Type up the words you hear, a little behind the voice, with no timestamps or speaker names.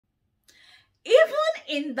Even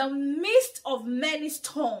in the midst of many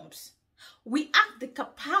storms, we have the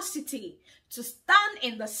capacity to stand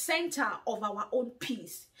in the center of our own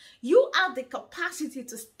peace. You have the capacity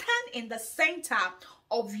to stand in the center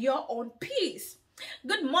of your own peace.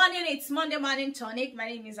 Good morning, it's Monday Morning Tonic. My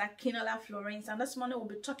name is Akinnola, Florence, and this morning we'll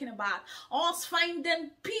be talking about us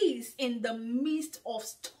finding peace in the midst of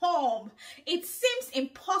storm. It seems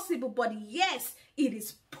impossible, but yes, it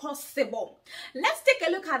is possible. Let's take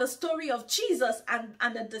a look at the story of Jesus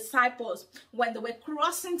and the disciples. When they were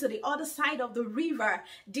crossing to the other side of the river,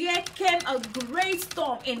 there came a great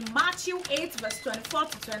storm in Matthew 8 verse 24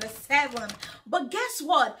 to 27. But guess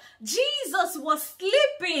what? Jesus was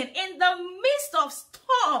sleeping in the midst of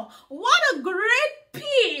storm. What a great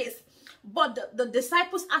peace! But the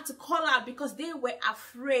disciples had to call out because they were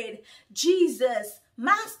afraid. Jesus,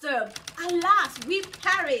 Master, alas, we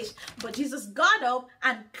perish. But Jesus got up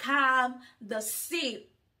and calmed the sea.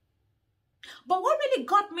 But what really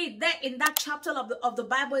got me there in that chapter of the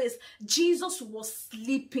Bible is Jesus was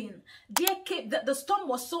sleeping. The storm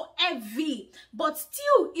was so heavy, but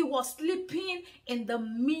still he was sleeping in the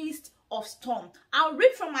midst of storm. I'll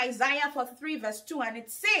read from Isaiah 43 verse 2, and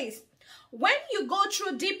it says, "When you go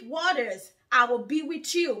through deep waters, I will be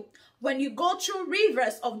with you. When you go through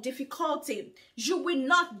rivers of difficulty, you will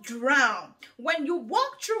not drown. When you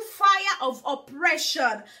walk through fire of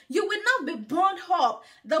oppression, you will not be burned up.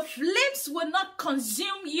 The flames will not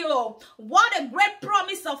consume you." What a great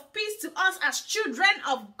promise of peace to us as children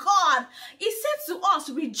of God. He said to us,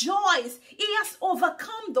 rejoice. He has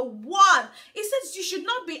overcome the world. He says you should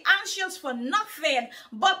not be anxious for nothing,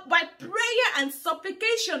 but by prayer and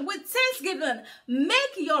supplication with thanksgiving,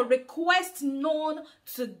 make your request known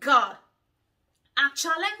to God. Our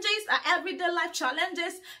challenges, our everyday life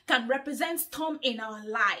challenges, can represent storm in our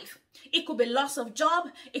life. It could be loss of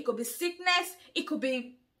job, it could be sickness, it could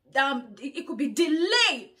be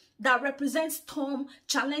delay that represents storm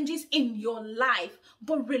challenges in your life.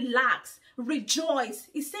 But relax, rejoice.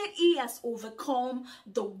 He said he has overcome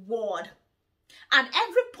the world. At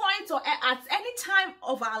every point or at any time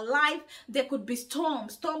of our life, there could be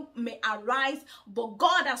storms. Storm may arise, but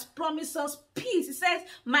God has promised us peace. He says,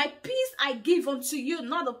 my peace I give unto you,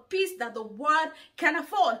 not the peace that the world can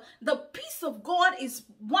afford. The peace of God is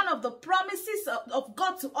one of the promises of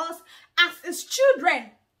God to us as his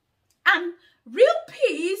children. And real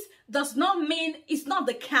peace does not mean it's not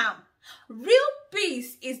the calm. Real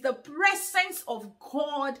peace is the presence of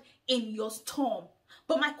God in your storm.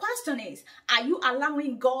 But my question is, are you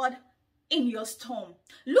allowing God in your storm?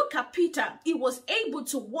 Look at Peter. He was able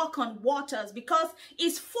to walk on waters because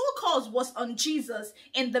his focus was on Jesus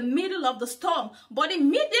in the middle of the storm. But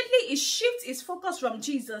immediately he shifted his focus from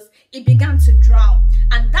Jesus, he began to drown.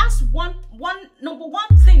 And that's number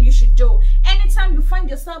one thing you should do. Anytime you find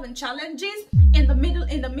yourself in challenges, in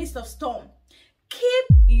the midst of storm,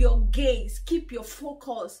 keep your gaze, keep your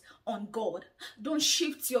focus on God. Don't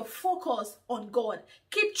shift your focus on God.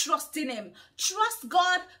 Keep trusting him. Trust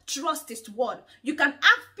God, trust his word. You can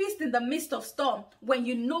have peace in the midst of storm when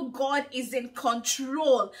you know God is in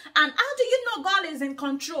control. And how do you know God is in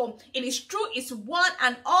control? It is through his word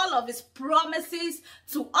and all of his promises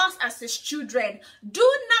to us as his children. Do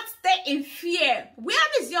not stay in fear.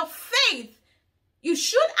 Where is your faith? You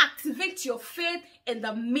should activate your faith in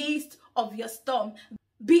the midst of your storm.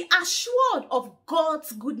 Be assured of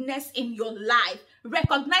God's goodness in your life.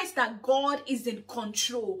 Recognize that God is in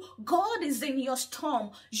control. God is in your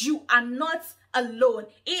storm. You are not alone.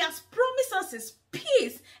 He has promised us his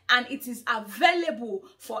peace, and it is available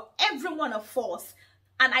for every one of us.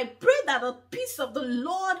 And I pray that the peace of the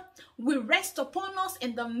Lord will rest upon us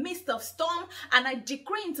in the midst of storm. And I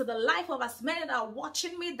decree into the life of as many that are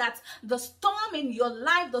watching me that the storm in your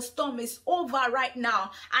life, the storm is over right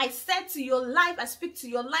now. I said to your life, I speak to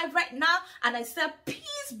your life right now, and I said,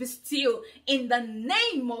 peace be still in the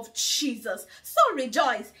name of Jesus. So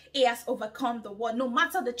rejoice. He has overcome the world. No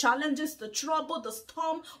matter the challenges, the trouble, the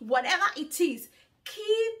storm, whatever it is,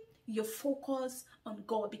 keep your focus on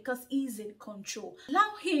God because he's in control.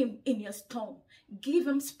 Allow him in your storm. Give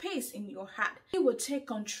him space in your heart. He will take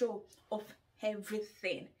control of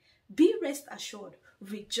everything. Be rest assured.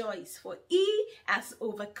 Rejoice, for he has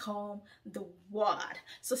overcome the world.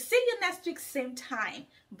 So see you next week, same time.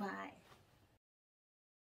 Bye.